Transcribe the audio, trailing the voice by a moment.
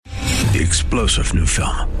the explosive new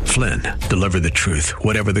film, Flynn, deliver the truth,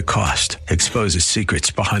 whatever the cost. Exposes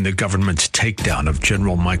secrets behind the government's takedown of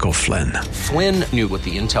General Michael Flynn. Flynn knew what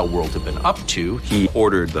the intel world had been up to. He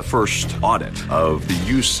ordered the first audit of the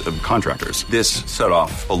use of contractors. This set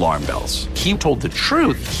off alarm bells. He told the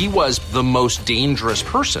truth. He was the most dangerous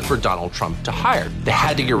person for Donald Trump to hire. They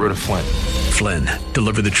had to get rid of Flynn. Flynn,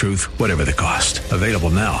 deliver the truth, whatever the cost. Available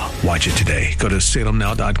now. Watch it today. Go to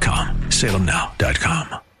salemnow.com.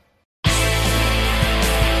 salemnow.com.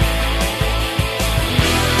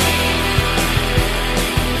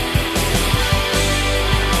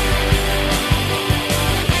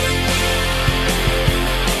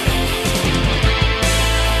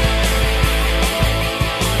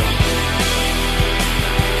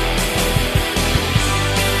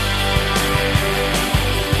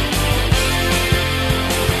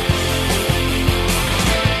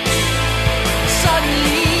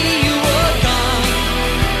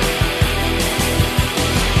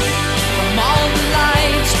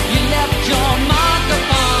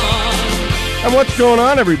 And what's going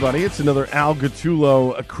on, everybody? It's another Al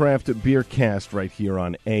Gattullo Craft Beer Cast right here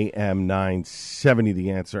on AM 970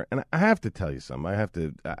 The Answer. And I have to tell you something.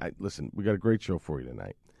 Listen, we got a great show for you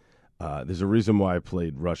tonight. There's a reason why I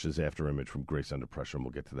played Rush's After Image from Grace Under Pressure, and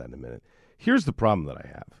we'll get to that in a minute. Here's the problem that I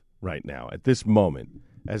have right now at this moment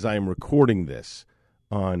as I am recording this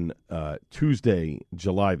on Tuesday,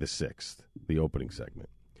 July the 6th, the opening segment.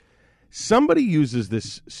 Somebody uses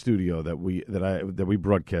this studio that we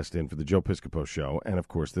broadcast in for the Joe Piscopo show, and of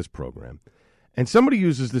course this program. And somebody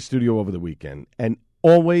uses the studio over the weekend and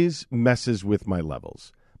always messes with my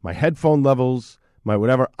levels, my headphone levels, my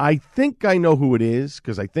whatever. I think I know who it is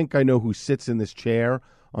because I think I know who sits in this chair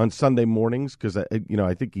on Sunday mornings because I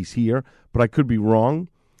think he's here, but I could be wrong.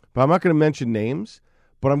 But I'm not going to mention names.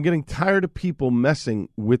 But I'm getting tired of people messing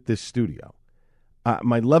with this studio.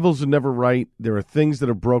 My levels are never right. There are things that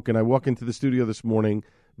are broken. I walk into the studio this morning.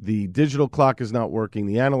 The digital clock is not working.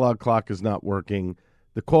 The analog clock is not working.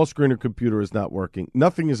 The call screener computer is not working.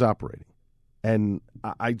 Nothing is operating. And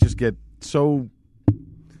I just get so...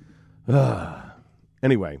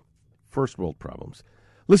 Anyway, first world problems.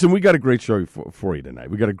 Listen, we got a great show for you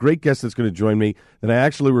tonight. We got a great guest that's going to join me that I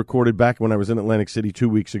actually recorded back when I was in Atlantic City 2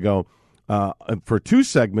 weeks ago. For 2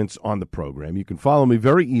 segments on the program. You can follow me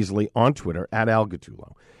very easily on Twitter at Al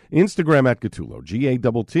Gattullo, Instagram at Gattullo,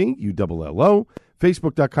 GATTULLO,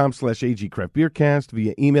 Facebook.com/AGCraftBeerCast,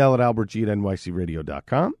 via email at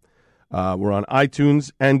albertg@nycradio.com. We're on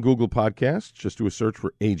iTunes and Google Podcasts. Just do a search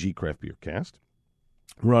for AG Craft Beer Cast.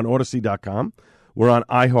 We're on Odyssey.com. We're on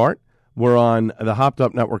iHeart. We're on the Hopped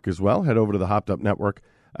Up Network as well. Head over to the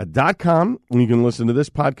hoppedupnetwork.com, and you can listen to this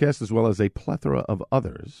podcast as well as a plethora of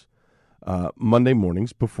others. Monday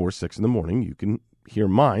mornings before 6 in the morning. You can hear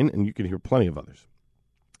mine, and you can hear plenty of others.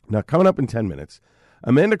 Now, coming up in 10 minutes,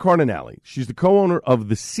 Amanda Cardinale, she's the co-owner of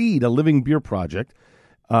The Seed, a living beer project,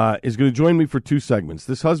 is going to join me for 2 segments.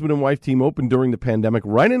 This husband and wife team opened during the pandemic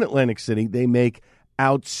right in Atlantic City. They make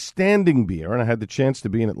outstanding beer, and I had the chance to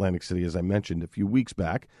be in Atlantic City, as I mentioned, a few weeks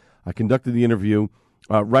back. I conducted the interview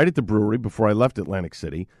right at the brewery before I left Atlantic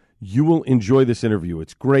City. You will enjoy this interview.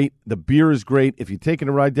 It's great. The beer is great. If you're taking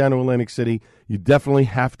a ride down to Atlantic City, you definitely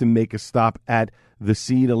have to make a stop at The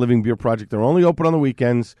Seed, a living beer project. They're only open on the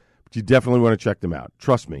weekends, but you definitely want to check them out.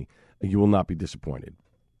 Trust me, you will not be disappointed.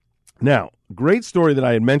 Now, great story that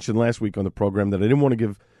I had mentioned last week on the program that I didn't want to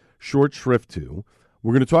give short shrift to.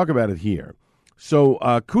 We're going to talk about it here. So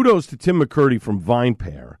kudos to Tim McCurdy from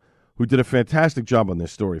VinePair, who did a fantastic job on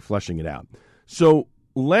this story, fleshing it out. So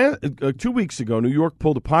 2 weeks ago, New York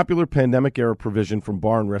pulled a popular pandemic-era provision from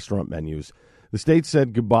bar and restaurant menus. The state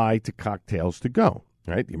said goodbye to cocktails to go.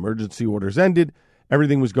 Right? The emergency orders ended.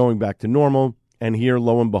 Everything was going back to normal. And here,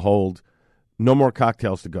 lo and behold, no more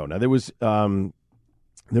cocktails to go. Now, there was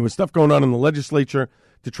stuff going on in the legislature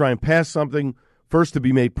to try and pass something, first to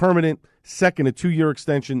be made permanent, second a 2-year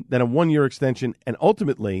extension, then a 1-year extension, and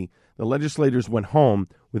ultimately the legislators went home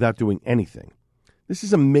without doing anything. This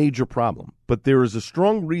is a major problem, but there is a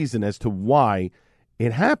strong reason as to why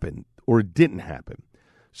it happened or it didn't happen.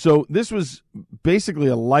 So this was basically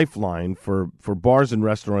a lifeline for bars and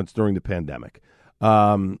restaurants during the pandemic.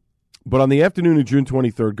 But on the afternoon of June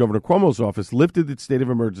 23rd, Governor Cuomo's office lifted its state of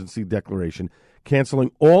emergency declaration,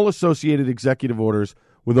 canceling all associated executive orders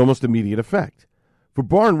with almost immediate effect. For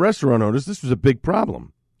bar and restaurant owners, this was a big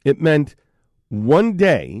problem. It meant 1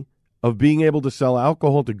 day of being able to sell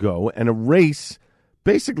alcohol to go and a race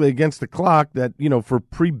basically against the clock that, for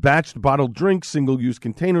pre-batched bottled drinks, single-use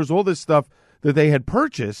containers, all this stuff that they had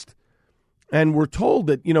purchased, And we're told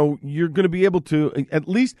that, you're going to be able to,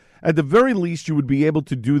 at the very least, you would be able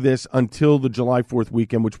to do this until the July 4th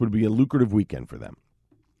weekend, which would be a lucrative weekend for them.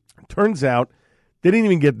 Turns out they didn't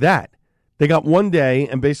even get that. They got one day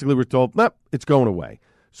and basically were told, nope, it's going away.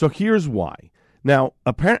 So here's why. Now,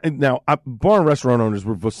 bar and restaurant owners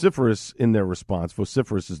were vociferous in their response.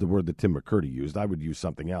 Vociferous is the word that Tim McCurdy used. I would use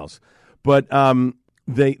something else. But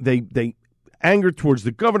they angered towards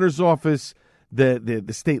the governor's office, the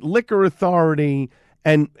state liquor authority.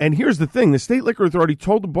 And here's the thing. The state liquor authority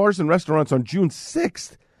told the bars and restaurants on June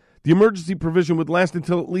 6th the emergency provision would last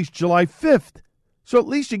until at least July 5th. So at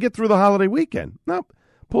least you get through the holiday weekend. Nope.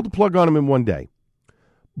 Pulled the plug on them in one day.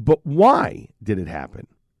 But why did it happen?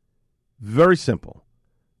 Very simple.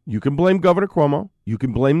 You can blame Governor Cuomo. You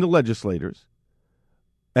can blame the legislators.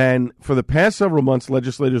 And for the past several months,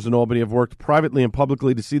 legislators in Albany have worked privately and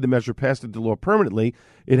publicly to see the measure passed into law permanently.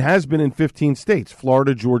 It has been in 15 states.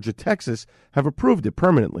 Florida, Georgia, Texas have approved it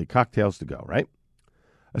permanently. Cocktails to go, right?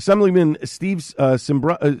 Assemblyman Steve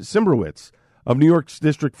Simbrowitz of New York's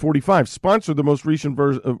District 45 sponsored the most recent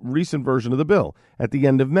version of the bill at the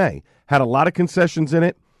end of May. Had a lot of concessions in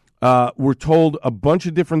it. We're told a bunch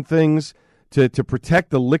of different things to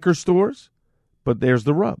protect the liquor stores. But there's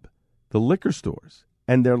the rub. The liquor stores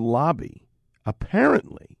and their lobby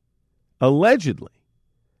apparently, allegedly,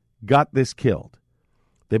 got this killed.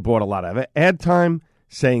 They bought a lot of ad time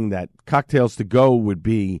saying that cocktails to go would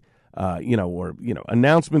be,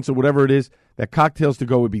 announcements or whatever it is, that cocktails to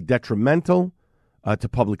go would be detrimental to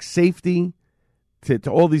public safety, to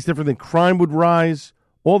all these different things. Crime would rise,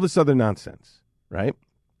 all this other nonsense, right?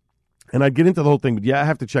 And I'd get into the whole thing, but I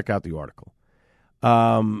have to check out the article.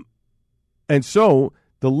 And so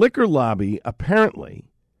the liquor lobby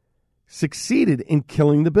apparently succeeded in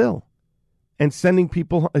killing the bill and sending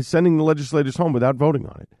the legislators home without voting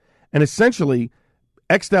on it, and essentially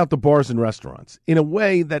X'd out the bars and restaurants in a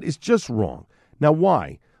way that is just wrong. Now,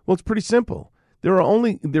 why? Well, it's pretty simple.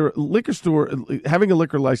 Having a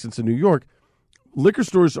liquor license in New York, liquor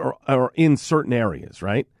stores are in certain areas,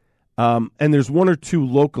 right? And there's one or two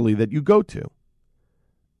locally that you go to.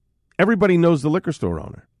 Everybody knows the liquor store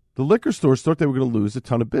owner. The liquor stores thought they were going to lose a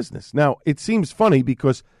ton of business. Now, it seems funny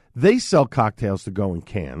because they sell cocktails to go in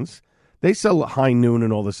cans. They sell High Noon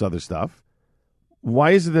and all this other stuff.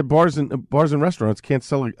 Why is it that bars and restaurants can't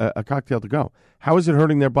sell a cocktail to go? How is it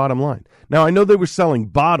hurting their bottom line? Now, I know they were selling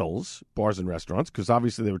bottles, bars and restaurants, because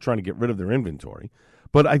obviously they were trying to get rid of their inventory.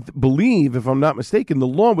 But I believe, if I'm not mistaken, the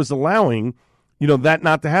law was allowing, that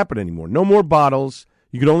not to happen anymore. No more bottles.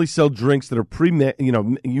 You could only sell drinks that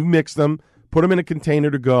are you mix them, put them in a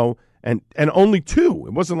container to go, and only two.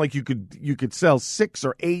 It wasn't like you could sell 6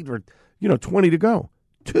 or 8 or 20 to go.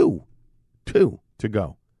 Two to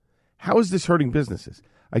go. How is this hurting businesses?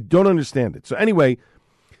 I don't understand it. So anyway,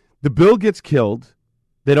 the bill gets killed.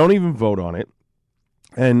 They don't even vote on it.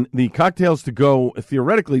 And the cocktails to go,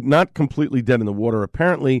 theoretically, not completely dead in the water.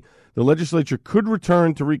 Apparently, the legislature could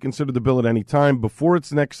return to reconsider the bill at any time before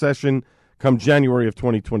its next session come January of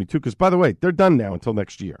 2022. Because, by the way, they're done now until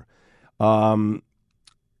next year.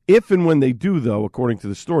 If and when they do, though, according to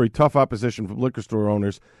the story, tough opposition from liquor store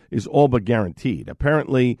owners is all but guaranteed.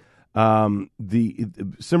 Apparently,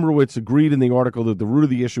 Simbrowitz agreed in the article that the root of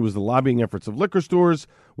the issue was the lobbying efforts of liquor stores.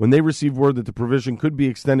 When they received word that the provision could be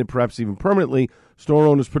extended, perhaps even permanently, store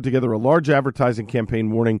owners put together a large advertising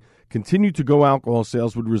campaign warning continued to go alcohol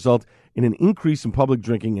sales would result in an increase in public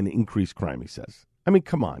drinking and increased crime, he says. I mean,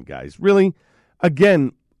 come on, guys. Really?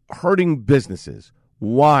 Again, hurting businesses.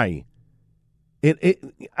 Why?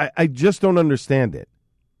 I just don't understand it.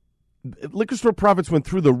 Liquor store profits went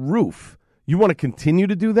through the roof. You want to continue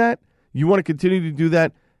to do that? You want to continue to do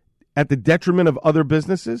that at the detriment of other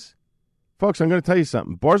businesses? Folks, I'm going to tell you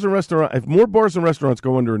something. If more bars and restaurants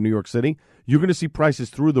go under in New York City, you're going to see prices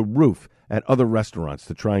through the roof at other restaurants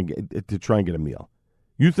to try and get a meal.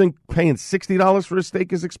 You think paying $60 for a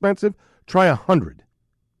steak is expensive? Try $100. I'm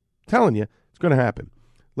telling you, it's going to happen.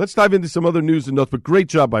 Let's dive into some other news and notes, but great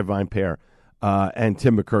job by VinePair and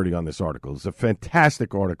Tim McCurdy on this article. It's a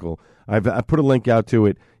fantastic article. I put a link out to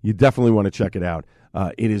it. You definitely want to check it out.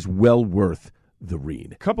 It is well worth the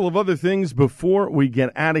read. A couple of other things before we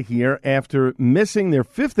get out of here. After missing their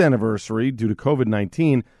 5th anniversary due to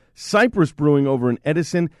COVID-19, Cypress Brewing over in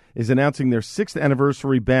Edison is announcing their 6th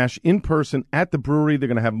anniversary bash in person at the brewery. They're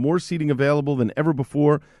going to have more seating available than ever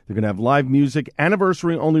before. They're going to have live music,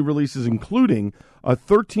 anniversary-only releases, including a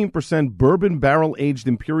 13% bourbon barrel-aged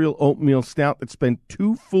imperial oatmeal stout that spent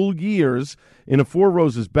 2 full years in a Four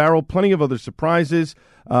Roses barrel. Plenty of other surprises.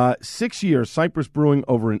 6 years, Cypress Brewing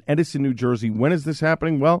over in Edison, New Jersey. When is this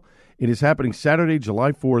happening? Well, it is happening Saturday,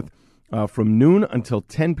 July 4th from noon until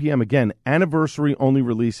 10 p.m. Again, anniversary-only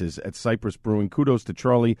releases at Cypress Brewing. Kudos to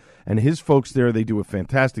Charlie and his folks there. They do a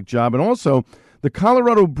fantastic job. And also, the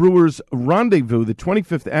Colorado Brewers Rendezvous, the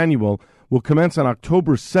 25th annual, will commence on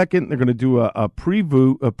October 2nd. They're going to do a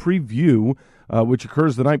preview, which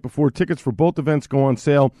occurs the night before. Tickets for both events go on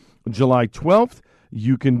sale July 12th.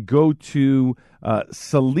 You can go to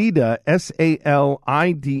Salida,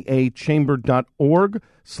 SALIDA,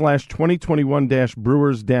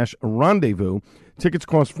 chamber.org/2021-brewers-rendezvous. Tickets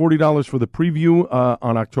cost $40 for the preview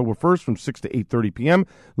on October 1st from 6 to 8:30 p.m.,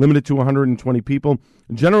 limited to 120 people.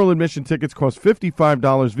 General admission tickets cost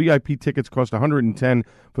 $55. VIP tickets cost $110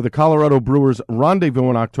 for the Colorado Brewers Rendezvous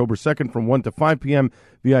on October 2nd from 1 to 5 p.m.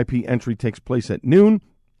 VIP entry takes place at noon.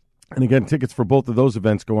 And again, tickets for both of those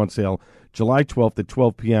events go on sale July 12th at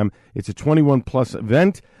 12 p.m. It's a 21-plus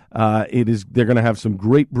event. They're going to have some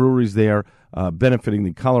great breweries there benefiting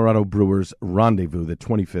the Colorado Brewers Rendezvous, the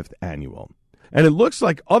 25th annual. And it looks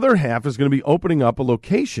like Other Half is going to be opening up a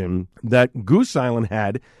location that Goose Island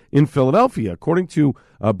had in Philadelphia. According to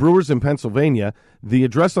Brewers in Pennsylvania, the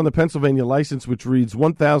address on the Pennsylvania license, which reads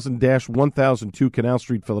 1000-1002 Canal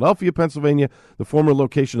Street, Philadelphia, Pennsylvania, the former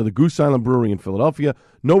location of the Goose Island Brewery in Philadelphia.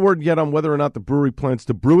 No word yet on whether or not the brewery plans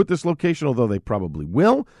to brew at this location, although they probably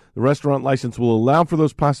will. The restaurant license will allow for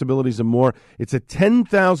those possibilities and more. It's a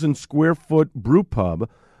 10,000-square-foot brew pub,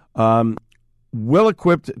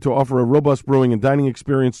 well-equipped to offer a robust brewing and dining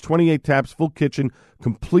experience, 28 taps, full kitchen,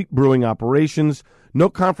 complete brewing operations. No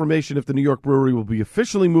confirmation if the New York brewery will be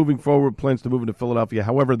officially moving forward, plans to move into Philadelphia.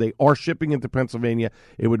 However, they are shipping into Pennsylvania.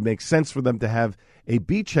 It would make sense for them to have a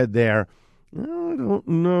beachhead there. I don't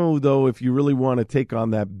know, though, if you really want to take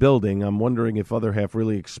on that building. I'm wondering if Other Half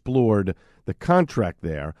really explored the contract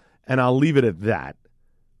there, and I'll leave it at that.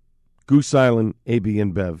 Goose Island, AB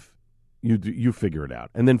and Bev, you figure it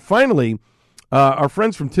out. And then finally, our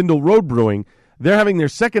friends from Tyndall Road Brewing, they're having their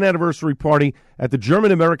second anniversary party at the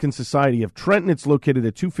German-American Society of Trenton. It's located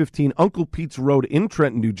at 215 Uncle Pete's Road in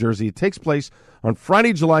Trenton, New Jersey. It takes place on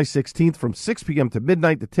Friday, July 16th from 6 p.m. to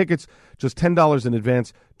midnight. The tickets, just $10 in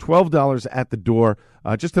advance, $12 at the door.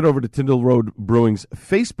 Just head over to Tyndall Road Brewing's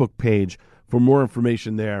Facebook page for more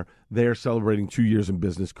information there. They are celebrating 2 years in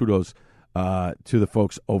business. Kudos to the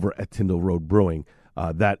folks over at Tyndall Road Brewing.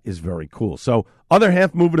 That is very cool. So, Other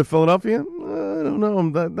Half moving to Philadelphia? I don't know.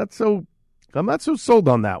 I'm not so sold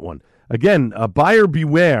on that one. Again, buyer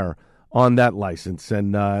beware on that license,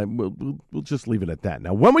 and we'll just leave it at that.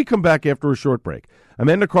 Now, when we come back after a short break,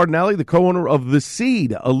 Amanda Cardinale, the co-owner of The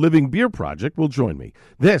Seed, a living beer project, will join me.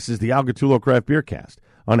 This is the Al Gattullo Craft Beer Cast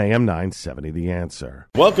on AM 970 The Answer.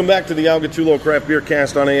 Welcome back to the Al Gattullo Craft Beer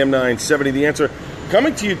Cast on AM 970 The Answer.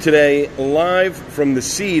 Coming to you today live from The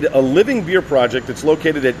Seed, a living beer project that's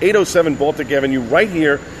located at 807 Baltic Avenue right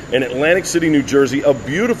here in Atlantic City, New Jersey. A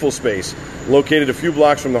beautiful space located a few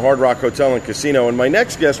blocks from the Hard Rock Hotel and Casino. And my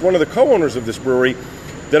next guest, one of the co-owners of this brewery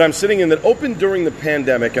that I'm sitting in, that opened during the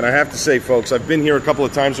pandemic. And I have to say, folks, I've been here a couple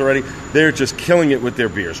of times already. They're just killing it with their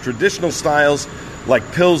beers. Traditional styles like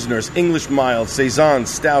Pilsners, English Mild, Saisons,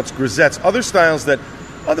 Stouts, Grisettes, other styles that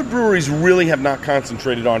other breweries really have not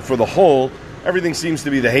concentrated on for the whole. Everything seems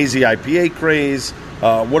to be the hazy IPA craze.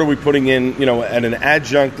 What are we putting in, at an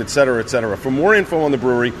adjunct, et cetera, et cetera. For more info on the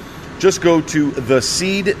brewery, just go to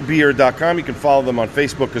theseedbeer.com. You can follow them on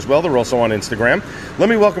Facebook as well. They're also on Instagram. Let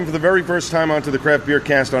me welcome for the very first time onto the Craft Beer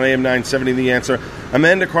Cast on AM 970 The Answer,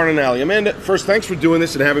 Amanda Cardinale. Amanda, first, thanks for doing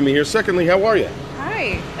this and having me here. Secondly, how are you?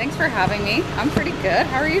 Hi, thanks for having me. I'm pretty good.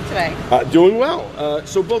 How are you today? Doing well.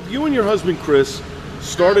 So both you and your husband, Chris,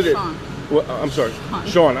 started Sean. I'm sorry.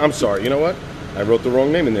 Sean, I'm sorry. You know what? I wrote the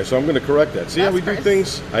wrong name in there, so I'm going to correct that. See how we do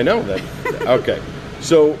things? I know that. Okay.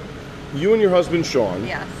 So you and your husband, Sean,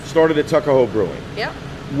 started at Tuckahoe Brewing. Yep.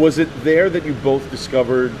 Was it there that you both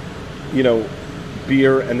discovered,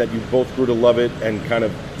 beer, and that you both grew to love it and kind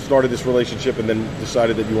of started this relationship and then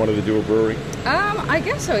decided that you wanted to do a brewery? I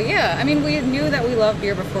guess so, yeah. I mean, we knew that we loved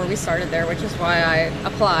beer before we started there, which is why I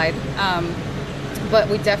applied. But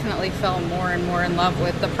we definitely fell more and more in love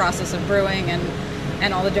with the process of brewing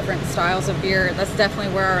and all the different styles of beer. That's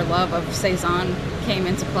definitely where our love of Saison came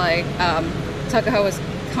into play. Tuckahoe was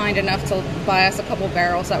kind enough to buy us a couple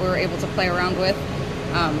barrels that we were able to play around with.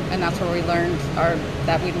 And that's where we learned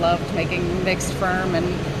that we loved making mixed ferm and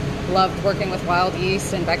loved working with wild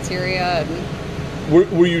yeast and bacteria.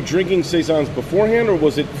 Were you drinking Saisons beforehand, or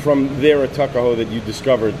was it from there at Tuckahoe that you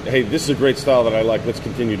discovered, hey, this is a great style that I like, let's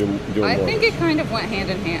continue doing more? I think it kind of went hand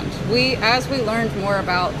in hand. As we learned more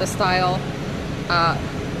about the style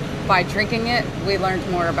by drinking it, we learned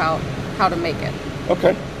more about how to make it.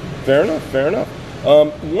 Okay, fair enough.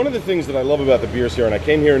 One of the things that I love about the beers here, and I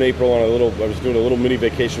came here in April on I was doing a little mini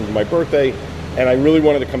vacation for my birthday, and I really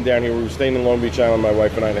wanted to come down here. We were staying in Long Beach Island, my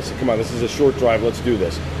wife and I said, come on, this is a short drive, let's do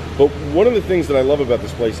this. But one of the things that I love about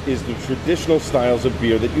this place is the traditional styles of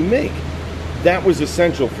beer that you make. That was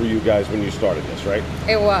essential for you guys when you started this, right?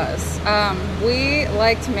 It was. We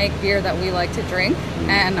like to make beer that we like to drink,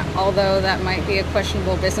 and although that might be a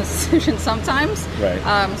questionable business decision sometimes,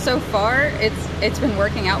 right. So far it's been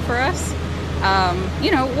working out for us.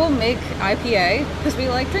 We'll make IPA because we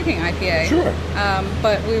like drinking IPA. Sure.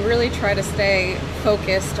 But we really try to stay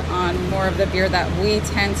focused on more of the beer that we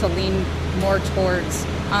tend to lean more towards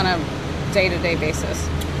on a day-to-day basis.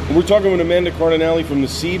 We're talking with Amanda Cardinale from The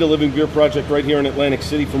Seed, a living beer project right here in Atlantic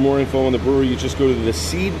City. For more info on the brewery, you just go to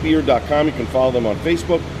theseedbeer.com. You can follow them on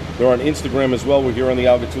Facebook. They're on Instagram as well. We're here on the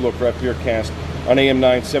Algatulo Craft Beer Cast on AM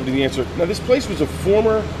 970 The Answer. Now, this place was a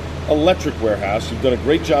former electric warehouse. You've done a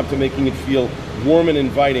great job to making it feel warm and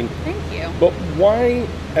inviting. Thank you. But why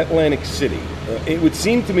Atlantic City? It would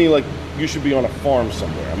seem to me like you should be on a farm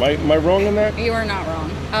somewhere. Am I wrong on that? You are not wrong.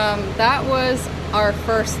 That was our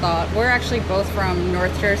first thought. We're actually both from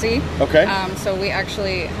North Jersey. Okay. So we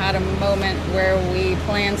actually had a moment where we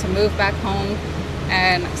planned to move back home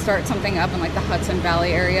and start something up in like the Hudson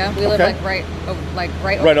Valley area. We live right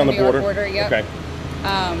over on the New York border. Yep. Okay.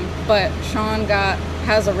 But Sean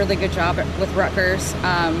has a really good job with Rutgers,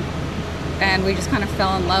 and we just kind of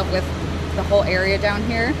fell in love with the whole area down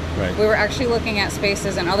here. Right. We were actually looking at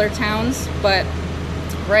spaces in other towns, but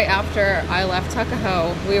right after I left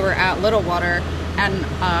Tuckahoe, we were at Little Water, and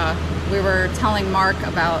we were telling Mark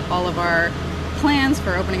about all of our plans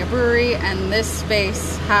for opening a brewery, and this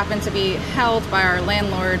space happened to be held by our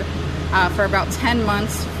landlord for about 10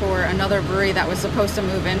 months for another brewery that was supposed to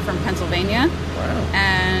move in from Pennsylvania. Wow.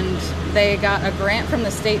 And they got a grant from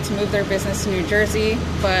the state to move their business to New Jersey,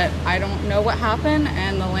 but I don't know what happened,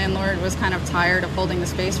 and the landlord was kind of tired of holding the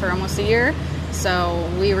space for almost a year.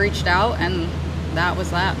 So we reached out, and that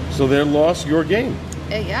was that. So they lost your game.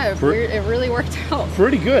 Yeah, it really worked out.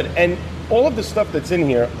 Pretty good. And all of the stuff that's in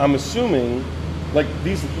here, I'm assuming, like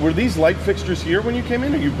were these light fixtures here when you came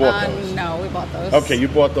in, or you bought those? No, we bought those. Okay, you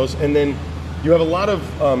bought those. And then you have a lot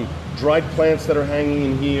of dried plants that are hanging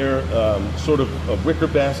in here, sort of wicker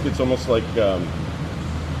baskets, almost like, I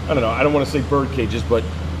don't know, I don't want to say bird cages, but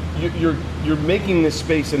you're making this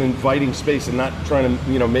space an inviting space and not trying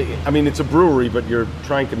to, make, I mean, it's a brewery, but you're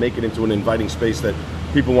trying to make it into an inviting space that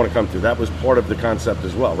people want to come to. That was part of the concept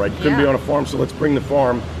as well, right? You couldn't be on a farm, so let's bring the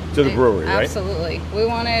farm to the brewery, right? Absolutely.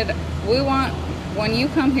 When you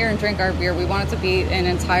come here and drink our beer, we want it to be an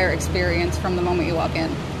entire experience from the moment you walk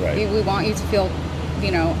in. Right. We want you to feel,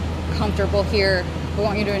 comfortable here. We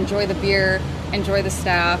want you to enjoy the beer, enjoy the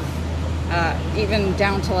staff, even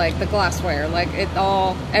down to like the glassware. Like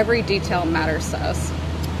every detail matters to us.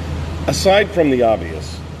 Aside from the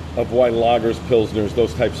obvious of why lagers, pilsners,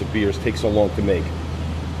 those types of beers take so long to make,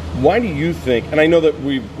 why do you think, and I know that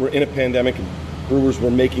we were in a pandemic and brewers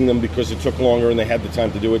were making them because it took longer and they had the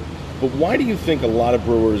time to do it, but why do you think a lot of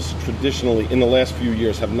brewers traditionally in the last few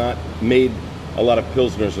years have not made a lot of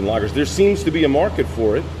pilsners and lagers? There seems to be a market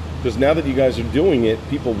for it because now that you guys are doing it,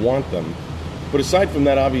 people want them. But aside from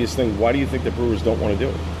that obvious thing, why do you think that brewers don't want to do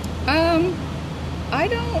it? I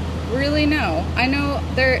don't really know.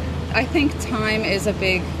 I think time is a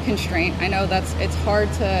big constraint. I know it's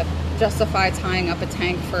hard to justify tying up a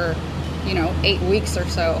tank for, 8 weeks or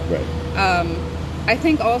so. Right. I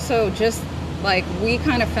think also just like we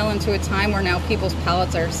kind of fell into a time where now people's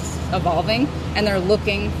palates are evolving and they're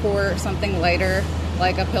looking for something lighter,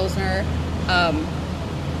 like a Pilsner.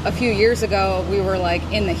 A few years ago, we were like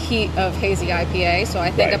in the heat of hazy IPA, so I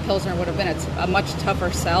think a Pilsner would have been a much tougher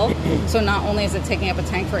sell. So not only is it taking up a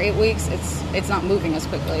tank for 8 weeks, it's not moving as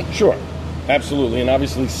quickly. Sure, absolutely, and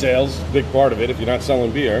obviously sales, big part of it. If you're not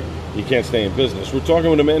selling beer, you can't stay in business. We're talking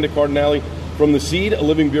with Amanda Cardinale from The Seed, a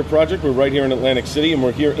living beer project. We're right here in Atlantic City, and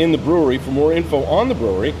we're here in the brewery. For more info on the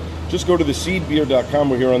brewery, just go to theseedbeer.com.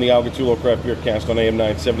 We're here on the Algatulo Craft Beer Cast on AM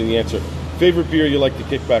 970 The Answer. Favorite beer you like to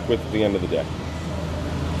kick back with at the end of the day?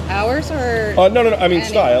 Ours or? No. I mean,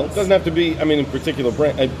 style. It doesn't have to be, in particular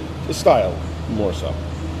brand. Style, more so.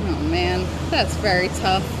 Oh, man. That's very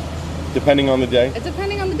tough. Depending on the day?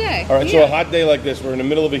 Depending on the day. All right, so a hot day like this, we're in the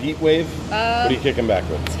middle of a heat wave. What are you kicking back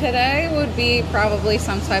with? Today would be probably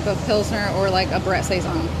some type of Pilsner or like a Brett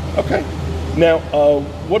Saison. Okay. Now,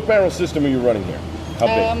 what barrel system are you running here? How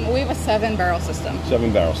big? We have a 7-barrel system.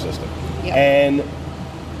 7-barrel system. Yep. And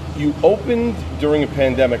you opened during a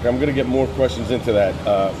pandemic. I'm going to get more questions into that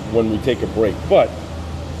when we take a break. But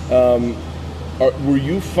were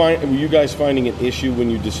you guys finding an issue when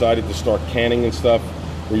you decided to start canning and stuff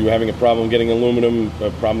Were you having a problem getting aluminum, a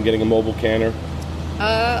problem getting a mobile canner?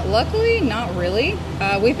 Luckily, not really.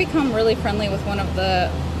 We've become really friendly with one of the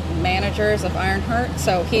managers of Ironheart,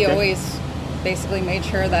 so he always basically made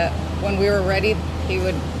sure that when we were ready, he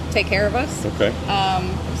would take care of us. Okay.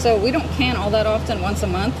 So we don't can all that often, once a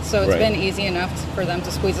month, so it's Right. been easy enough for them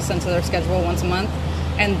to squeeze us into their schedule once a month,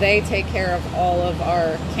 and they take care of all of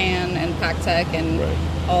our can and pack tech, and Right.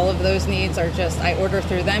 all of those needs are just, I order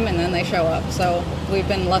through them and then they show up, so we've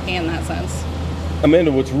been lucky in that sense.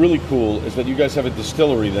 Amanda, what's really cool is that you guys have a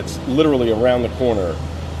distillery that's literally around the corner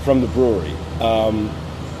from the brewery.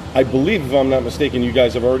 I believe, if I'm not mistaken, you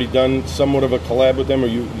guys have already done somewhat of a collab with them, or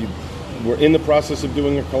you were in the process of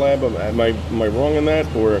doing a collab. Am I wrong on that?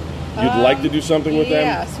 Or you'd like to do something with them?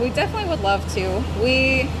 Yes, we definitely would love to.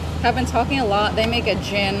 We have been talking a lot. They make a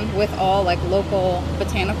gin with all like local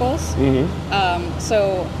botanicals.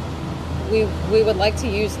 So we would like to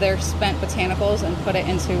use their spent botanicals and put it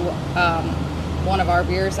into one of our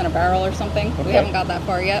beers in a barrel or something. Okay. We haven't got that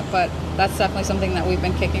far yet, but that's definitely something that we've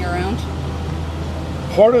been kicking around.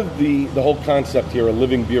 Part of the whole concept here, a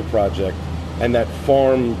living beer project, and that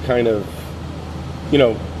farm kind of,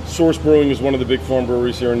 Source Brewing is one of the big farm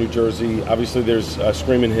breweries here in New Jersey. Obviously, there's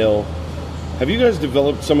Screamin' Hill. Have you guys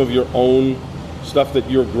developed some of your own stuff that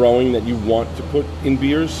you're growing that you want to put in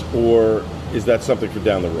beers, or is that something for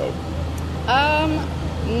down the road?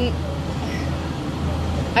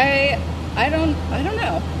 I don't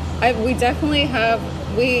know. We definitely have.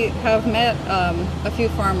 We have met a few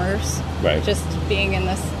farmers, Right. just being in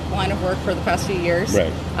this line of work for the past few years.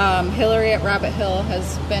 Right. Hillary at Rabbit Hill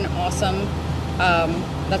has been awesome.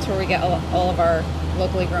 That's where we get all of our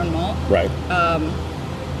locally grown malt. Right.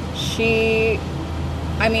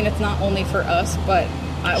 It's not only for us, but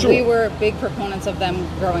Sure. we were big proponents of them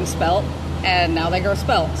growing spelt, and now they grow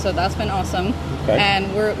spelt, so that's been awesome. Okay.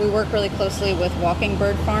 And we work really closely with Walking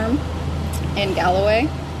Bird Farm in Galloway,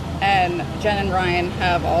 and Jen and Ryan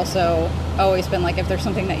have also always been like, if there's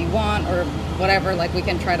something that you want or whatever, like we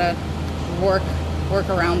can try to work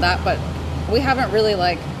around that, but we haven't really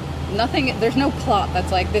nothing. There's no plot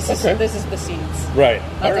that's like this is the seeds. Right.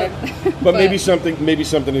 That's All right. it. But maybe something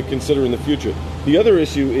to consider in the future. The other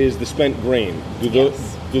issue is the spent grain.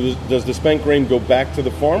 Does the spent grain go back to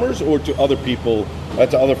the farmers or to other people,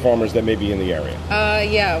 to other farmers that may be in the area?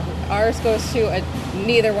 Yeah, ours goes to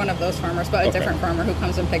neither one of those farmers, but a Okay. different farmer who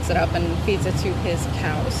comes and picks it up and feeds it to his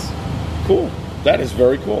cows. Cool. That is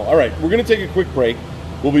very cool. All right, we're going to take a quick break.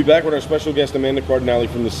 We'll be back with our special guest, Amanda Cardinale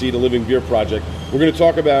from the Seed, a Living Beer Project. We're going to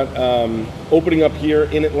talk about opening up here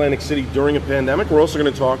in Atlantic City during a pandemic. We're also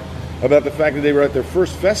going to talk about the fact that they were at their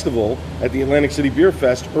first festival at the Atlantic City Beer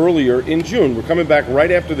Fest earlier in June. We're coming back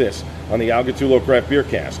right after this on the Al Gattullo Craft Beer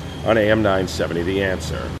Cast on AM 970, The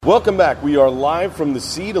Answer. Welcome back. We are live from the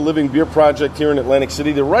Seed, a Living Beer Project here in Atlantic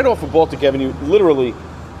City. They're right off of Baltic Avenue, literally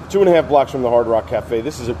 2.5 blocks from the Hard Rock Cafe.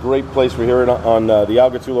 This is a great place. We're here on the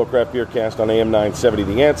Al Gattullo Craft Beer Cast on AM 970,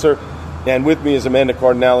 The Answer. And with me is Amanda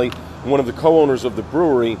Cardinale, one of the co-owners of the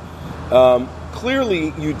brewery.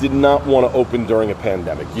 Clearly, you did not want to open during a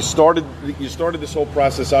pandemic. You started this whole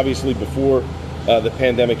process, obviously, before the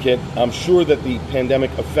pandemic hit. I'm sure that the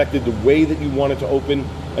pandemic affected the way that you wanted to open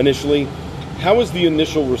initially. How was the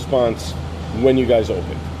initial response when you guys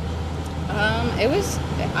opened? It was,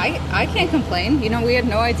 I can't complain. We had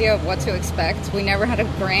no idea of what to expect. We never had a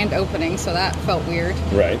grand opening, so that felt weird.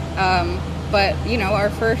 Right. But, our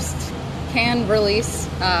first can release,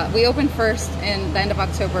 we opened first in the end of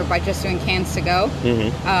October by just doing cans to go.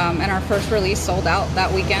 Mm-hmm. And our first release sold out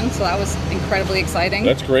that weekend, so that was incredibly exciting.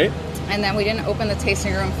 That's great. And then we didn't open the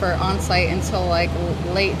tasting room for on-site until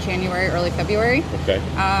late January, early February. Okay.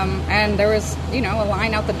 And there was, a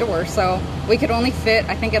line out the door. So we could only fit,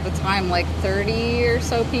 I think at the time, 30 or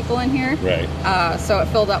so people in here. Right. So it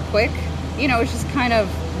filled up quick. It was just kind of,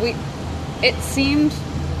 it seemed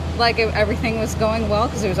like everything was going well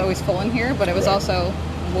because it was always full in here, but it was Right. also,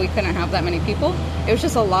 we couldn't have that many people. It was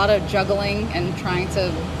just a lot of juggling and trying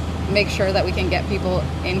to make sure that we can get people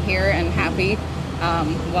in here and happy.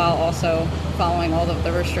 While also following all of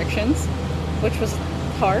the restrictions, which was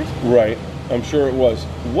hard. Right. I'm sure it was.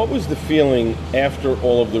 What was the feeling after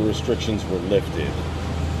all of the restrictions were lifted?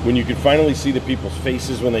 When you could finally see the people's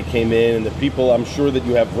faces when they came in, and the people, I'm sure that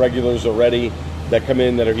you have regulars already that come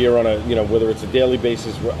in that are here on a, whether it's a daily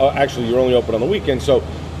basis. Actually, you're only open on the weekend. So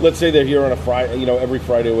let's say they're here on a Friday, every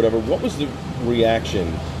Friday or whatever. What was the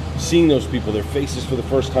reaction seeing those people, their faces for the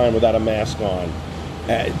first time without a mask on?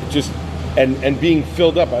 and being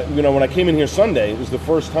filled up. When I came in here Sunday, it was the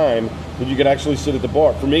first time that you could actually sit at the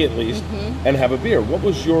bar, for me at least, and have a beer. What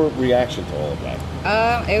was your reaction to all of that?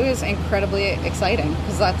 It was incredibly exciting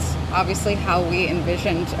because that's obviously how we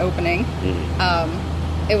envisioned opening.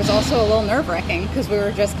 It was also a little nerve-wracking because we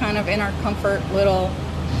were just kind of in our comfort little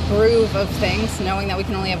groove of things, knowing that we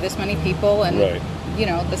can only have this many people, and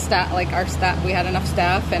the stat, like our staff, we had enough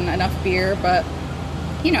staff and enough beer, but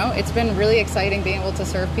it's been really exciting being able to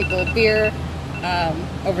serve people beer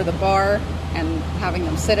over the bar and having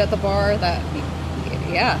them sit at the bar.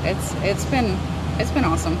 It's been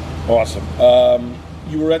awesome. Awesome.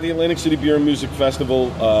 You were at the Atlantic City Beer and Music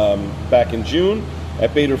Festival back in June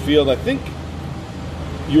at Bader Field. I think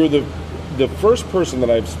you're the first person that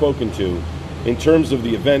I've spoken to in terms of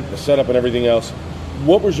the event, the setup, and everything else.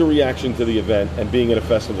 What was your reaction to the event and being at a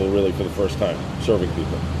festival really for the first time, serving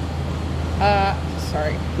people?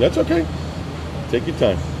 Sorry. That's okay. Take your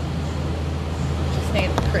time. Just need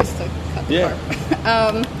Chris to cut the car.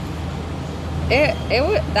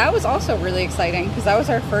 That was also really exciting because that was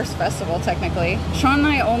our first festival technically. Sean and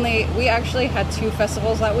I we actually had 2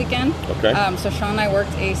 festivals that weekend. Okay. So Sean and I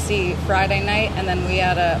worked AC Friday night, and then we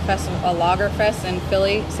had a Lager Fest in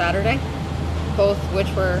Philly Saturday, both which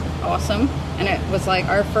were awesome. And it was like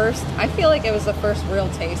I feel like it was the first real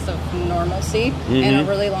taste of normalcy in a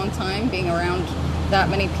really long time, being around that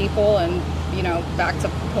many people and, back to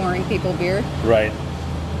pouring people beer. Right.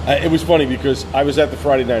 It was funny because I was at the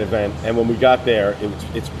Friday night event, and when we got there,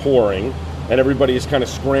 it's pouring, and everybody is kind of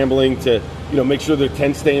scrambling to, make sure their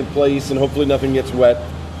tents stay in place and hopefully nothing gets wet.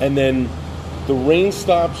 And then the rain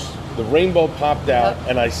stops, the rainbow popped out,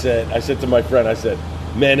 and I said to my friend,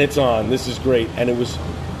 man, it's on. This is great. And it was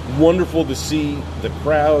wonderful to see the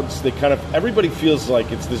crowds. Everybody feels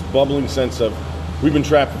like it's this bubbling sense of, we've been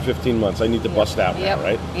trapped for 15 months. I need to bust out now,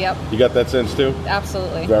 right? Yep. You got that sense too?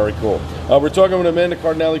 Absolutely. Very cool. We're talking with Amanda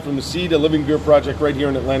Cardinale from The Seed, a living beer project right here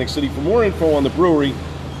in Atlantic City. For more info on the brewery,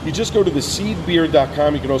 you just go to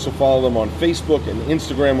theseedbeer.com. You can also follow them on Facebook and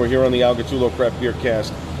Instagram. We're here on the Al Gattullo Craft Beer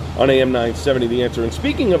Cast on AM 970 The Answer. And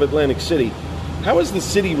speaking of Atlantic City, how has the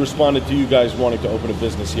city responded to you guys wanting to open a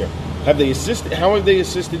business here? How have they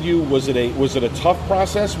assisted you? Was it a tough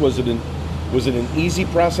process? Was it an easy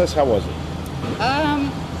process? How was it?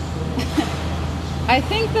 I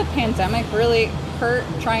think the pandemic really hurt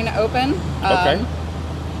trying to open. Okay.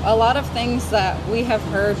 A lot of things that we have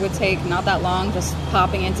heard would take not that long, just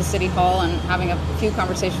popping into City Hall and having a few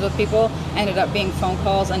conversations with people, ended up being phone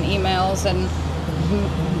calls and emails and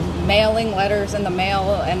mailing letters in the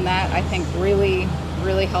mail, and that I think really,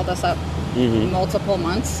 really held us up multiple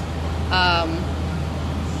months.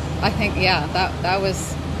 I think, that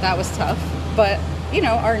was tough. But,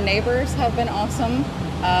 our neighbors have been awesome.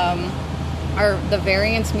 The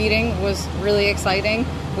variance meeting was really exciting.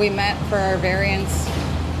 We met for our variance,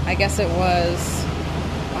 I guess it was,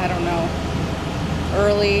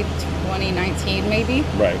 early 2019 maybe.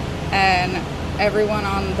 Right. And everyone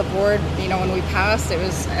on the board, when we passed,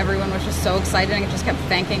 everyone was just so excited and just kept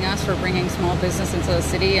thanking us for bringing small business into the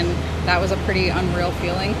city, and that was a pretty unreal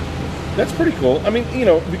feeling. That's pretty cool. I mean,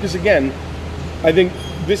 because again, I think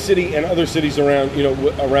this city and other cities around,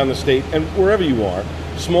 around the state and wherever you are,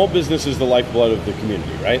 small business is the lifeblood of the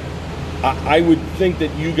community, right? I would think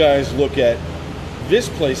that you guys look at this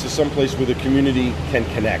place as someplace where the community can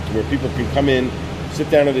connect, where people can come in, sit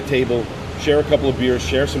down at a table, share a couple of beers,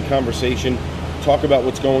 share some conversation, talk about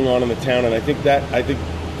what's going on in the town. And I think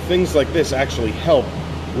things like this actually help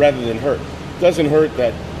rather than hurt. It doesn't hurt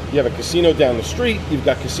that you have a casino down the street, you've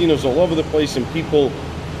got casinos all over the place, and people,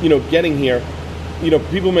 getting here,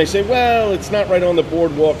 people may say, well, it's not right on the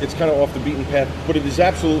boardwalk, it's kind of off the beaten path, but it is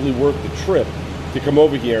absolutely worth the trip to come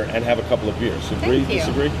over here and have a couple of beers. Agree?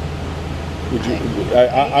 Disagree? Would you?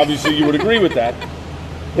 Obviously, you would agree with that.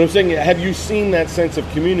 But I'm saying, have you seen that sense of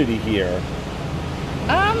community here?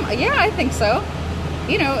 Yeah, I think so.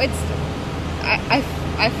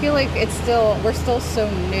 I feel like we're still so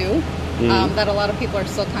new that a lot of people are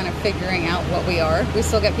still kind of figuring out what we are. We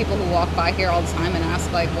still get people who walk by here all the time and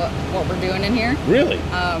ask like what we're doing in here. Really?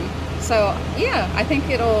 So yeah, I think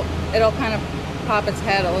it'll kind of pop its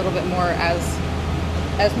head a little bit more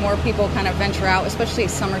as more people kind of venture out, especially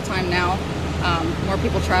summertime now. More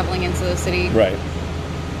people traveling into the city. Right.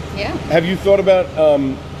 Yeah. Have you thought about?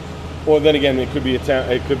 Or then again, it could be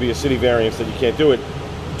a city variance that you can't do it.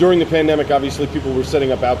 During the pandemic, obviously, people were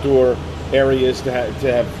setting up outdoor areas to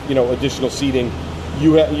have additional seating.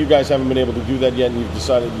 You guys haven't been able to do that yet, and you've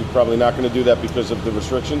decided you're probably not going to do that because of the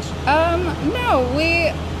restrictions? No,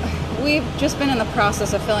 we've just been in the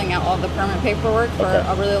process of filling out all the permit paperwork for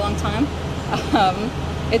a really long time.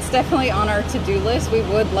 it's definitely on our to-do list. We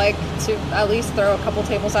would like to at least throw a couple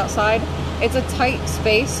tables outside. It's a tight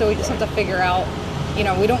space, so we just have to figure out,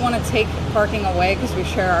 we don't want to take parking away because we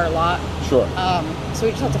share our lot. Sure. So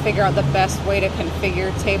we just have to figure out the best way to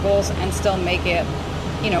configure tables and still make it,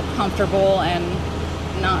 comfortable and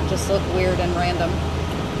not just look weird and random.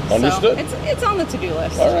 Understood. So it's on the to-do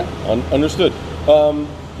list. All right. Understood.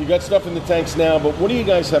 You got stuff in the tanks now, but what do you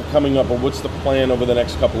guys have coming up, or what's the plan over the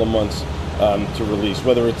next couple of months to release,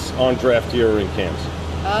 whether it's on draft here or in cans?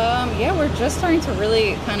 Yeah, we're just starting to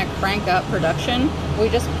really kind of crank up production. We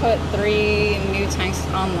just put 3 new tanks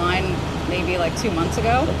online maybe like 2 months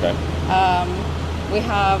ago. Okay. We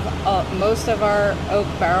have most of our oak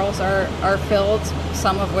barrels are filled,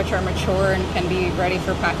 some of which are mature and can be ready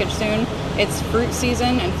for package soon. It's fruit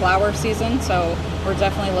season and flower season, so we're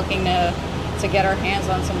definitely looking to get our hands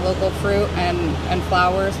on some local fruit and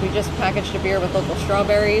flowers. We just packaged a beer with local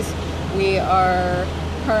strawberries. We are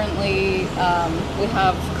currently, we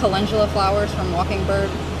have calendula flowers from Walking Bird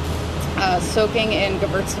soaking in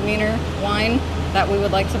Gewürztraminer wine that we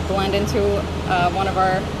would like to blend into one of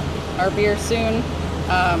our beers soon.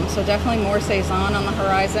 So definitely more Saison on the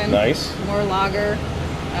horizon. Nice. More lager,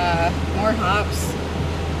 more hops.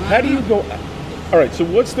 How do you go? All right, so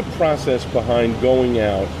what's the process behind going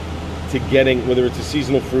out to getting, whether it's a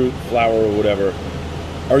seasonal fruit, flower, or whatever?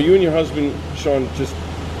 Are you and your husband, Sean, just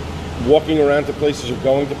walking around to places or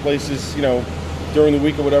going to places, during the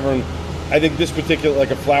week or whatever, and I think this particular,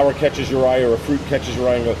 like a flower catches your eye or a fruit catches your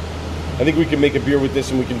eye, and go, I think we can make a beer with this,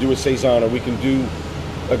 and we can do a Saison, or we can do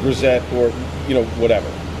a grisette, or, whatever.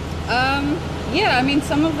 Yeah, I mean,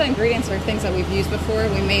 some of the ingredients are things that we've used before.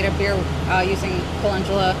 We made a beer using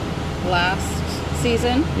calendula last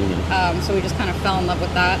season, so we just kind of fell in love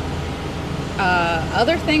with that.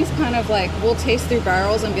 Other things kind of like we'll taste through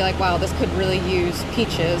barrels and be like, wow, this could really use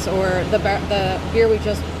peaches, or the beer we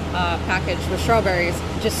just packaged with strawberries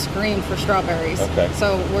just screamed for strawberries. Okay.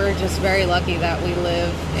 So we're just very lucky that we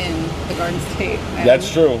live in the Garden State. And That's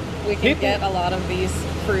true. We can get a lot of these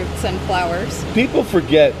fruits and flowers. People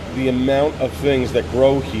forget the amount of things that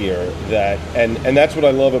grow here, and that's what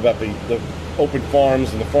I love about the open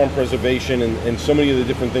farms and the farm preservation and so many of the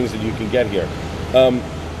different things that you can get here.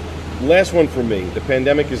 Last one for me. The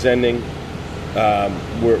pandemic is ending.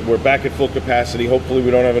 We're back at full capacity. Hopefully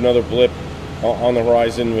we don't have another blip on the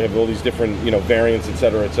horizon. We have all these different variants, et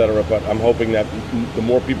cetera, but I'm hoping that the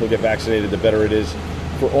more people get vaccinated, the better it is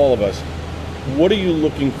for all of us. What are you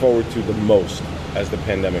looking forward to the most as the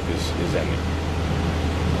pandemic is ending?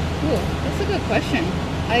 Ooh, that's a good question.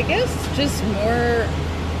 I guess just more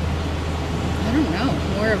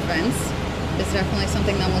events is definitely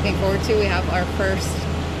something that I'm looking forward to. We have our first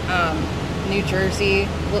New Jersey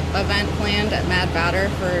event planned at Mad Batter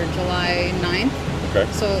for July 9th. Okay.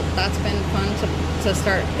 So that's been fun to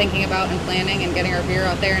start thinking about and planning and getting our beer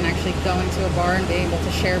out there and actually going to a bar and being able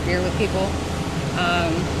to share beer with people.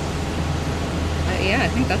 Yeah, I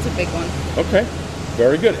think that's a big one. Okay,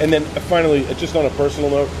 very good. And then finally, just on a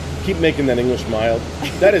personal note, keep making that English mild.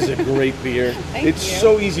 That is a great beer. It's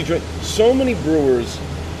so easy to drink. So many brewers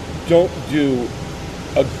don't do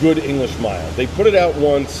a good English mild. They put it out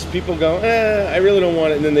once, people go, I really don't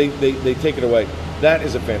want it, and then they take it away. That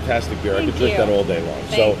is a fantastic beer. I could drink that all day long.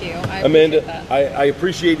 Thank you. Amanda, I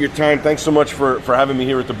appreciate your time. Thanks so much for having me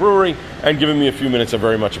here at the brewery and giving me a few minutes. I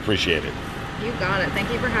very much appreciate it. You got it.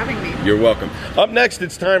 Thank you for having me. You're welcome. Up next,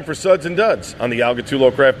 it's time for Suds and Duds on the Al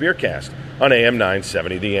Gattullo Craft Beer Cast on AM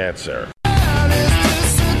 970 The Answer.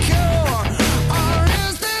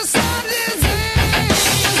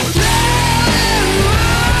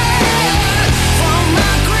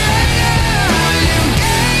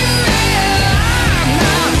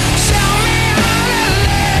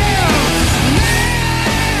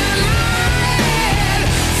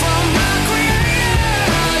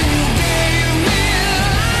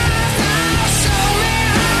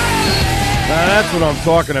 That's what I'm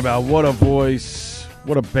talking about. What a voice,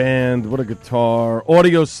 what a band, what a guitar.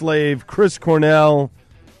 Audio Slave, Chris Cornell,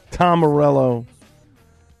 Tom Morello.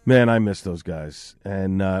 Man, I miss those guys.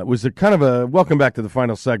 And it was a kind of a welcome back to the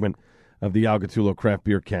final segment of the Al Gattullo Craft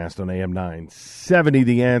Beer Cast on AM 970.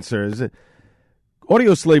 The Answer.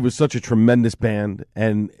 Audio Slave was such a tremendous band,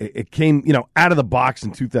 and it came, out of the box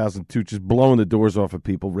in 2002, just blowing the doors off of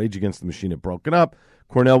people. Rage Against the Machine had broken up.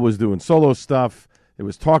 Cornell was doing solo stuff. There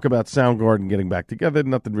was talk about Soundgarden getting back together.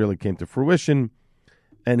 Nothing really came to fruition.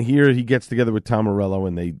 And here he gets together with Tom Morello,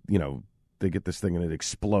 and they get this thing, and it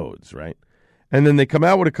explodes, right? And then they come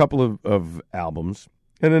out with a couple of albums,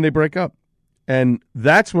 and then they break up. And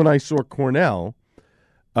that's when I saw Cornell,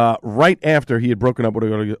 right after he had broken up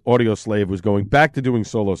with Audio Slave, was going back to doing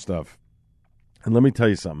solo stuff. And let me tell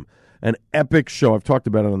you something. An epic show. I've talked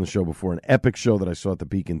about it on the show before. An epic show that I saw at the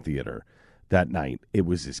Beacon Theater that night. It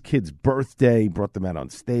was his kid's birthday. Brought them out on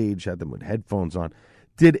stage. Had them with headphones on.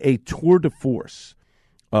 Did a tour de force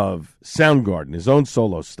of Soundgarden, his own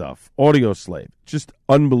solo stuff, Audio Slave. Just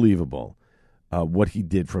unbelievable what he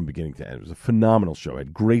did from beginning to end. It was a phenomenal show.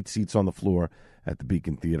 Had great seats on the floor at the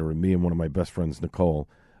Beacon Theater. And me and one of my best friends, Nicole,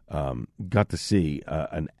 got to see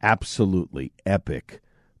an absolutely epic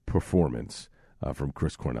performance from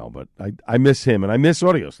Chris Cornell. But I miss him, and I miss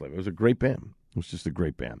Audio Slave. It was a great band. It was just a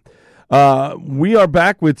great band. We are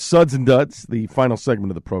back with Suds and Duds, the final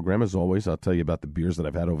segment of the program. As always, I'll tell you about the beers that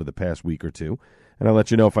I've had over the past week or two, and I'll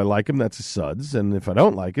let you know if I like them, that's a Suds, and if I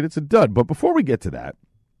don't like it, it's a Dud. But before we get to that,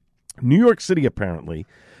 New York City apparently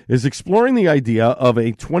is exploring the idea of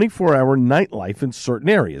a 24-hour nightlife in certain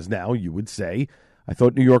areas. Now, you would say, I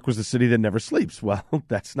thought New York was a city that never sleeps. Well,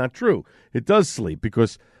 that's not true. It does sleep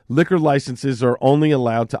because liquor licenses are only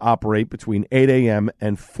allowed to operate between 8 a.m.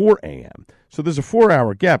 and 4 a.m. So there's a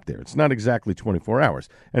 4-hour gap there. It's not exactly 24 hours.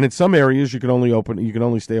 And in some areas, you can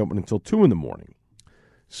only stay open until 2 in the morning.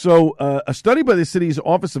 So a study by the city's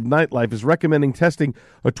Office of Nightlife is recommending testing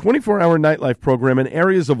a 24-hour nightlife program in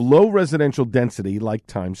areas of low residential density like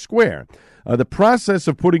Times Square. The process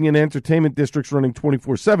of putting in entertainment districts running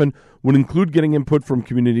 24/7 would include getting input from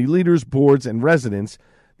community leaders, boards, and residents.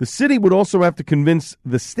 The city would also have to convince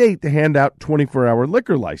the state to hand out 24-hour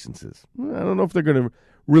liquor licenses. I don't know if they're going to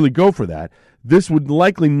really go for that. This would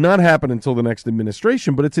likely not happen until the next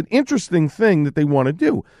administration, but it's an interesting thing that they want to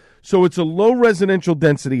do. So it's a low residential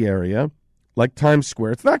density area like Times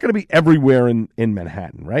Square. It's not going to be everywhere in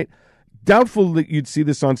Manhattan, right? Doubtful that you'd see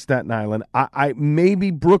this on Staten Island. I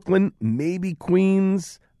maybe Brooklyn, maybe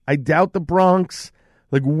Queens. I doubt the Bronx.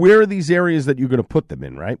 Like, where are these areas that you're going to put them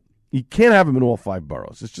in, right? You can't have them in all 5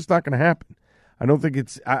 boroughs. It's just not going to happen. I don't think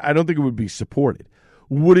it would be supported.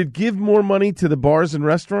 Would it give more money to the bars and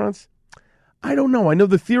restaurants? I don't know. I know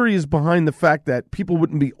the theory is behind the fact that people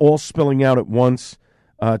wouldn't be all spilling out at once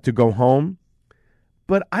to go home,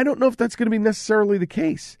 but I don't know if that's going to be necessarily the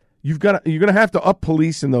case. You're going to have to up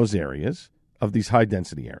police in those areas, of these high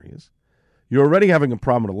density areas. You're already having a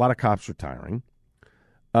problem with a lot of cops retiring.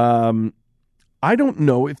 I don't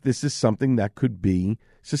know if this is something that could be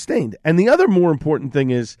sustained. And the other more important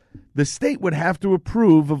thing is the state would have to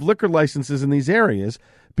approve of liquor licenses in these areas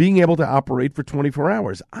being able to operate for 24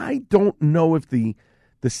 hours. I don't know if the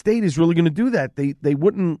state is really going to do that. They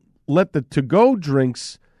wouldn't let the to-go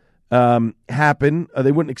drinks happen.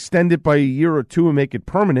 They wouldn't extend it by a year or two and make it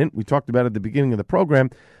permanent. We talked about it at the beginning of the program.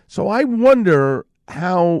 So I wonder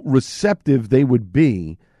how receptive they would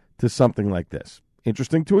be to something like this.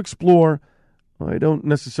 Interesting to explore. I don't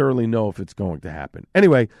necessarily know if it's going to happen.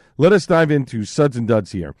 Anyway, let us dive into Suds and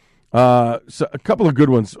Duds here. So a couple of good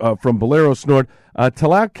ones from Bolero Snort.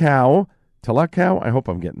 Talakau, I hope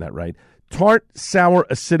I'm getting that right. Tart, sour,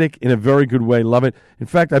 acidic in a very good way. Love it. In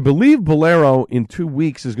fact, I believe Bolero in 2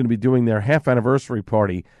 weeks is going to be doing their half anniversary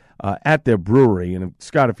party at their brewery. And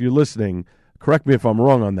Scott, if you're listening, correct me if I'm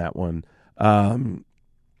wrong on that one.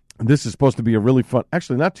 This is supposed to be a really fun,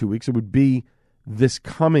 actually not 2 weeks. It would be this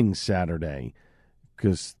coming Saturday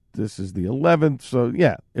because this is the 11th. So,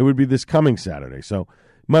 yeah, it would be this coming Saturday. So you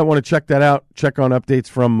might want to check that out. Check on updates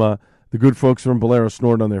from the good folks from Bolero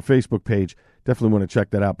Snort on their Facebook page. Definitely want to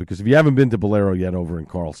check that out because if you haven't been to Bolero yet over in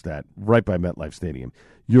Carlstadt, right by MetLife Stadium,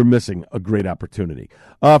 you're missing a great opportunity.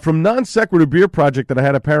 From Non Sequitur Beer Project that I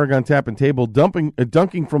had at Paragon Tap and Table,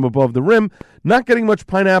 dunking from above the rim, not getting much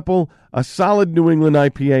pineapple, a solid New England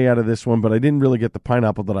IPA out of this one, but I didn't really get the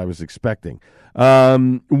pineapple that I was expecting.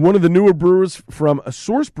 One of the newer brewers from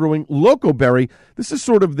Source Brewing, Loco Berry. This is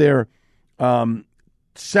sort of their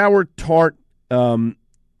sour tart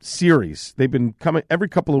series. They've been coming every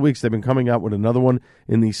couple of weeks. They've been coming out with another one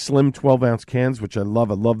in these slim 12-ounce cans, which I love.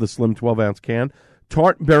 I love the slim 12-ounce can.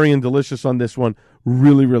 Tart, berry, and delicious on this one.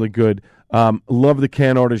 Really, really good. Love the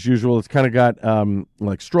can art as usual. It's kind of got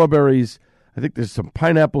like strawberries. I think there's some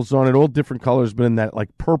pineapples on it, all different colors, but in that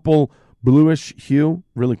like purple, bluish hue.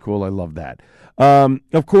 Really cool. I love that.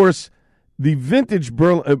 Of course, the vintage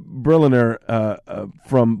Berliner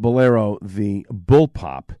from Bolero, the Bull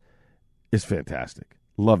Pop, is fantastic.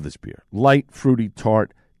 Love this beer. Light, fruity,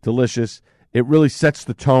 tart, delicious. It really sets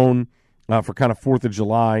the tone for kind of 4th of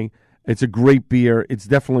July. It's a great beer. It's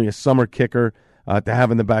definitely a summer kicker to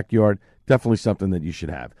have in the backyard. Definitely something that you should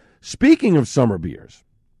have. Speaking of summer beers,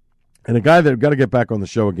 and a guy that I've got to get back on the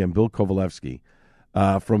show again, Bill Kovalevsky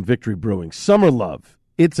from Victory Brewing. Summer Love.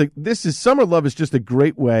 Summer Love is just a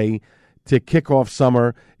great way to kick off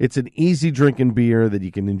summer. It's an easy drinking beer that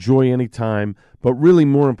you can enjoy anytime, but really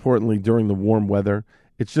more importantly during the warm weather.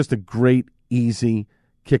 It's just a great, easy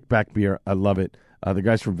kickback beer. I love it. The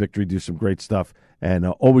guys from Victory do some great stuff, and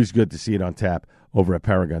always good to see it on tap over at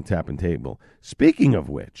Paragon Tap and Table. Speaking of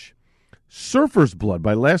which, Surfer's Blood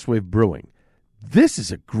by Last Wave Brewing. This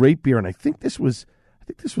is a great beer, and I think this was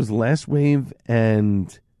Last Wave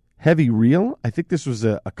and Heavy Reel. I think this was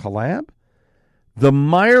a collab. The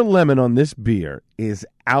Meyer Lemon on this beer is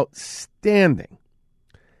outstanding.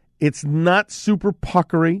 It's not super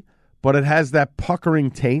puckery, but it has that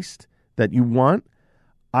puckering taste that you want.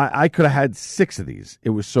 I could have had 6 of these.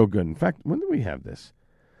 It was so good. In fact, when did we have this?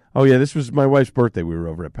 Oh, yeah, this was my wife's birthday. We were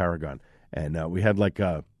over at Paragon, and we had like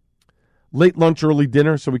a late lunch, early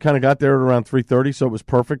dinner, so we kind of got there at around 3:30, so it was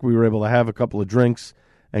perfect. We were able to have a couple of drinks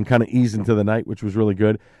and kind of ease into the night, which was really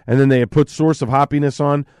good. And then they had put Source of Hoppiness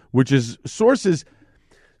on, which is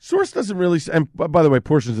Source doesn't really, and by the way,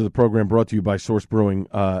 portions of the program brought to you by Source Brewing.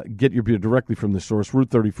 Get your beer directly from the source, Route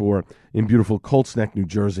 34 in beautiful Colts Neck, New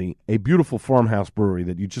Jersey, a beautiful farmhouse brewery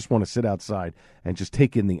that you just want to sit outside and just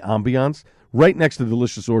take in the ambiance. Right next to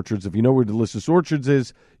Delicious Orchards. If you know where Delicious Orchards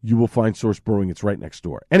is, you will find Source Brewing. It's right next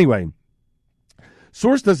door. Anyway,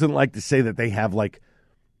 Source doesn't like to say that they have like,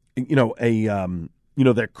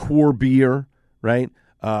 their core beer, right?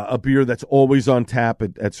 A beer that's always on tap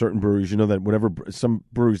at certain breweries. You know that whatever some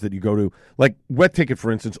breweries that you go to, like Wet Ticket,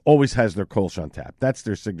 for instance, always has their Kolsch on tap. That's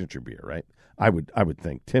their signature beer, right? I would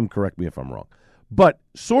think. Tim, correct me if I'm wrong. But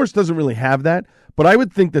Source doesn't really have that. But I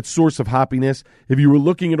would think that Source of Hoppiness, if you were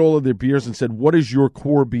looking at all of their beers and said, what is your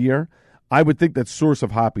core beer? I would think that Source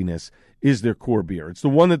of Hoppiness is their core beer. It's the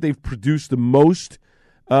one that they've produced the most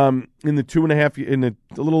in the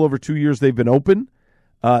a little over 2 years they've been open.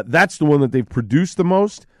 That's the one that they've produced the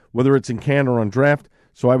most, whether it's in can or on draft.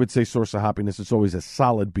 So I would say Source of Hoppiness. It's always a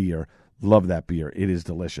solid beer. Love that beer. It is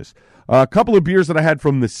delicious. A couple of beers that I had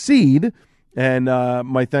from The Seed, and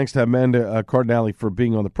my thanks to Amanda Cardinale for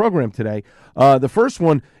being on the program today. The first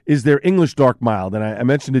one is their English Dark Mild, and I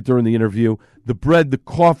mentioned it during the interview. The bread, the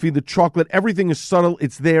coffee, the chocolate, everything is subtle.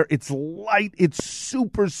 It's there. It's light. It's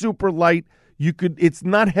super, super light. It's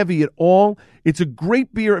not heavy at all. It's a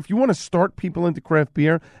great beer if you want to start people into craft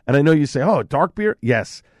beer. And I know you say, oh, dark beer?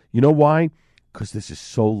 Yes. You know why? Because this is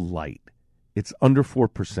so light. It's under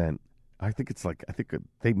 4%. I think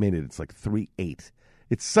they made it. It's like 3.8.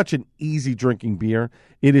 It's such an easy drinking beer.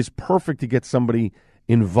 It is perfect to get somebody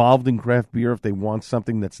involved in craft beer if they want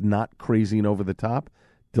something that's not crazy and over the top.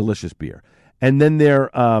 Delicious beer. And then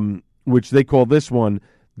their, which they call this one,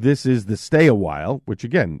 this is the Stay a While, which,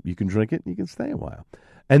 again, you can drink it and you can stay a while.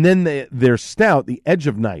 And then their stout, the Edge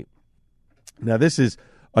of Night. Now, this is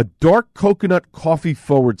a dark coconut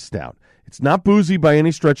coffee-forward stout. It's not boozy by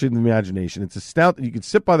any stretch of the imagination. It's a stout that you can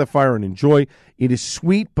sit by the fire and enjoy. It is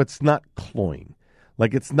sweet, but it's not cloying.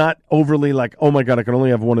 Like, it's not overly like, oh, my God, I can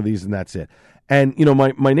only have one of these and that's it. And,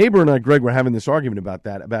 my neighbor and I, Greg, were having this argument about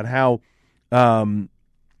that, about how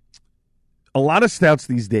a lot of stouts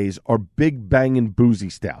these days are big, banging, boozy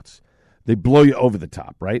stouts. They blow you over the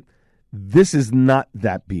top, right? This is not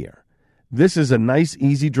that beer. This is a nice,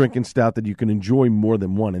 easy drinking stout that you can enjoy more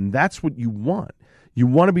than one, and that's what you want. You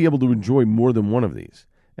want to be able to enjoy more than one of these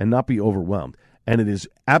and not be overwhelmed, and it is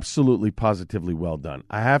absolutely, positively well done.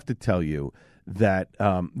 I have to tell you that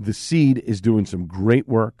The Seed is doing some great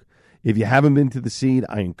work. If you haven't been to The Seed,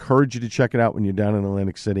 I encourage you to check it out when you're down in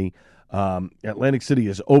Atlantic City. Atlantic City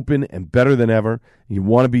is open and better than ever. You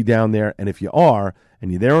want to be down there, and if you are,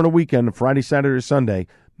 and you're there on a weekend, Friday, Saturday, or Sunday,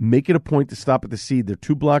 make it a point to stop at The Seed. They're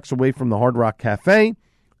 2 blocks away from the Hard Rock Cafe.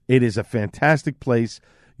 It is a fantastic place.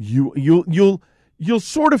 You'll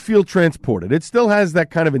sort of feel transported. It still has that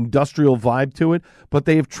kind of industrial vibe to it, but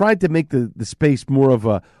they have tried to make the space more of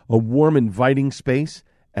a warm, inviting space,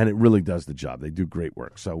 and it really does the job. They do great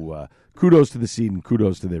work. So kudos to The Seed and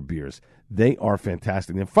kudos to their beers. They are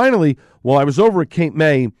fantastic. And finally, while I was over at Cape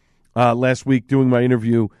May last week doing my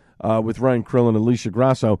interview with Ryan Krill and Alicia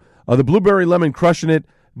Grasso, the Blueberry Lemon, crushing it.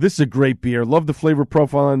 This is a great beer. Love the flavor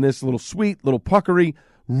profile on this. A little sweet, a little puckery.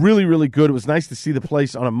 Really, really good. It was nice to see the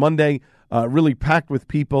place on a Monday, really packed with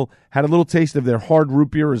people. Had a little taste of their hard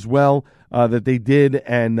root beer as well that they did,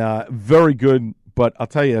 and very good. But I'll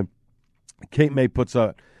tell you, Cape May puts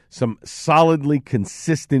out some solidly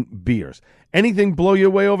consistent beers. Anything blow you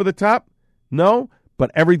away over the top? No,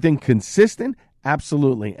 but everything consistent?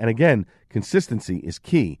 Absolutely. And again, consistency is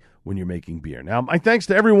key when you're making beer. Now, my thanks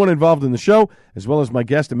to everyone involved in the show, as well as my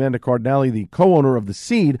guest, Amanda Cardinale, the co-owner of The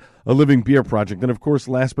Seed, a living beer project. And, of course,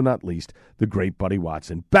 last but not least, the great Buddy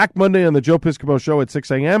Watson. Back Monday on the Joe Piscopo Show at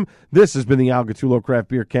 6 a.m. This has been the Al Gattullo Craft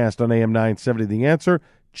Beer Cast on AM 970 The Answer.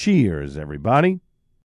 Cheers, everybody.